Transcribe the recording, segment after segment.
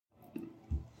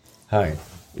Hi,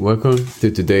 welcome to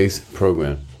today's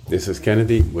program. This is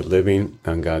Kennedy with Living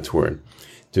on God's Word.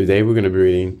 Today we're going to be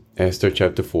reading Esther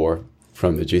chapter 4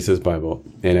 from the Jesus Bible,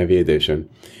 NIV edition,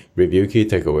 review key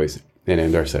takeaways, and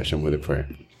end our session with a prayer.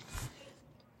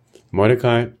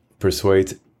 Mordecai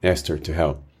persuades Esther to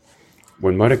help.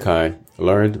 When Mordecai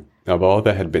learned of all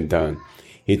that had been done,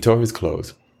 he tore his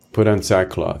clothes, put on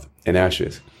sackcloth and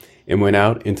ashes, and went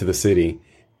out into the city,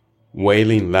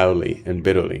 wailing loudly and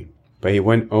bitterly. But he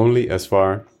went only as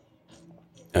far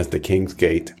as the king's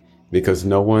gate, because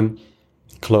no one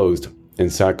clothed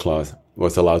in sackcloth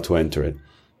was allowed to enter it.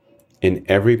 In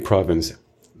every province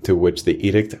to which the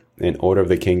edict and order of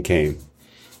the king came,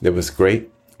 there was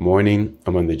great mourning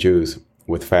among the Jews,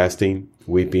 with fasting,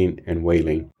 weeping, and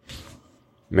wailing.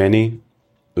 Many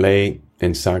lay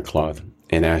in sackcloth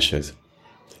and ashes.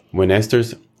 When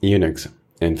Esther's eunuchs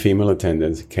and female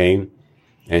attendants came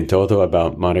and told her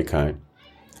about Mordecai,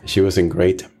 she was in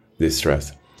great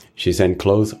distress. She sent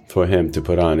clothes for him to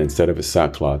put on instead of his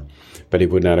sackcloth, but he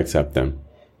would not accept them.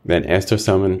 Then Esther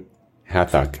summoned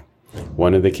Hathach,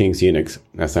 one of the king's eunuchs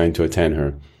assigned to attend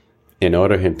her, and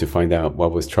ordered him to find out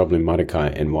what was troubling Mordecai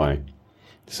and why.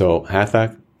 So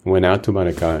Hathach went out to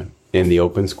Mordecai in the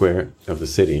open square of the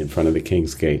city in front of the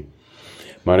king's gate.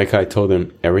 Mordecai told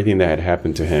him everything that had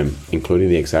happened to him, including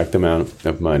the exact amount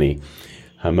of money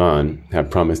Haman had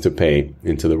promised to pay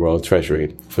into the royal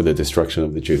treasury for the destruction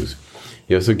of the Jews.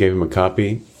 He also gave him a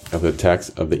copy of the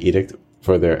text of the edict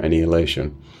for their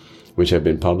annihilation, which had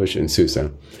been published in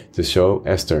Susa, to show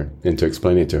Esther and to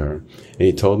explain it to her. And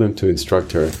he told him to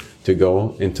instruct her to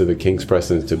go into the king's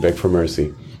presence to beg for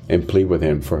mercy and plead with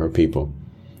him for her people.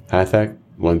 Hathach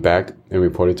went back and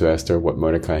reported to Esther what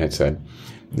Mordecai had said.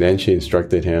 Then she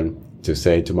instructed him to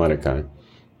say to Mordecai,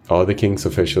 "All the king's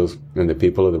officials and the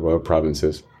people of the royal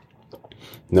provinces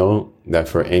know that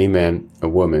for any man or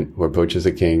woman who approaches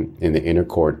a king in the inner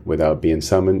court without being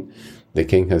summoned, the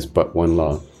king has but one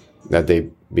law, that they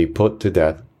be put to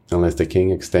death unless the king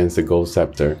extends the gold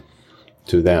scepter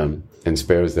to them and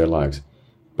spares their lives.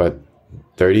 But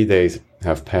 30 days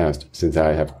have passed since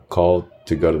I have called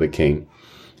to go to the king."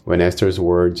 When Esther's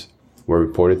words were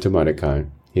reported to Mordecai,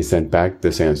 he sent back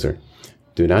this answer: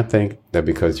 "Do not think that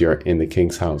because you are in the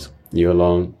king's house, you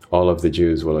alone, all of the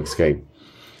Jews, will escape.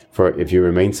 For if you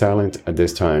remain silent at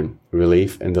this time,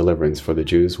 relief and deliverance for the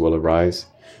Jews will arise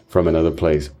from another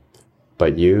place.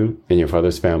 But you and your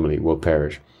father's family will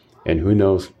perish. And who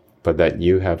knows but that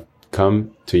you have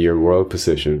come to your royal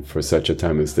position for such a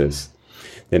time as this?"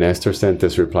 Then Esther sent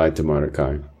this reply to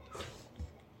Mordecai: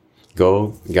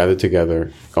 "Go, gather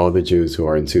together all the Jews who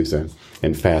are in Susa,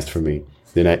 and fast for me.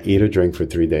 Do not eat or drink for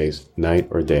 3 days, night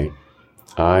or day.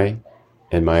 I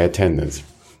and my attendants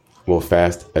will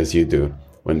fast as you do.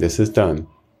 When this is done,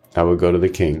 I will go to the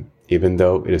king, even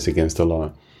though it is against the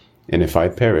law. And if I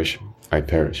perish, I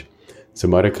perish." So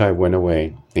Mordecai went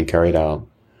away and carried out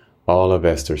all of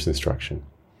Esther's instruction.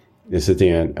 This is the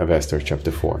end of Esther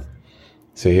chapter 4.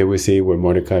 So here we see where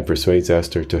Mordecai persuades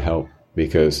Esther to help,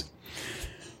 because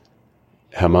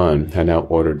Haman had now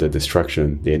ordered the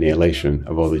destruction, the annihilation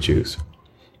of all the Jews.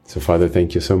 So Father,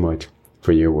 thank you so much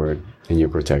for your word and your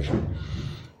protection.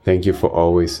 Thank you for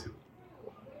always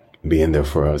being there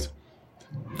for us,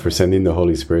 for sending the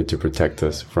Holy Spirit to protect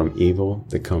us from evil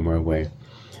that come our way.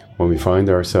 When we find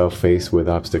ourselves faced with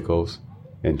obstacles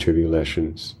and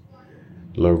tribulations,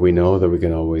 Lord, we know that we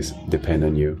can always depend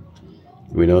on you.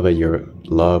 We know that your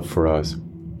love for us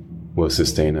will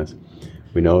sustain us.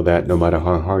 We know that no matter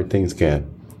how hard things get,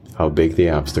 how big the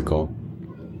obstacle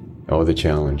or the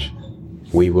challenge,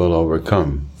 we will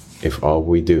overcome if all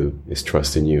we do is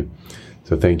trust in you.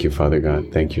 So thank you, Father God.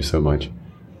 Thank you so much.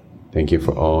 Thank you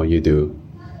for all you do.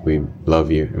 We love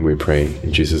you and we pray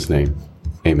in Jesus' name.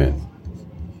 Amen.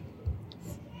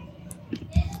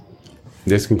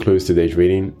 This concludes today's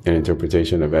reading and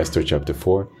interpretation of Esther chapter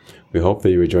 4. We hope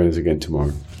that you will join us again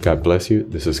tomorrow. God bless you.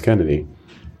 This is Kennedy,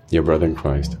 your brother in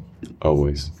Christ,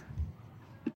 always.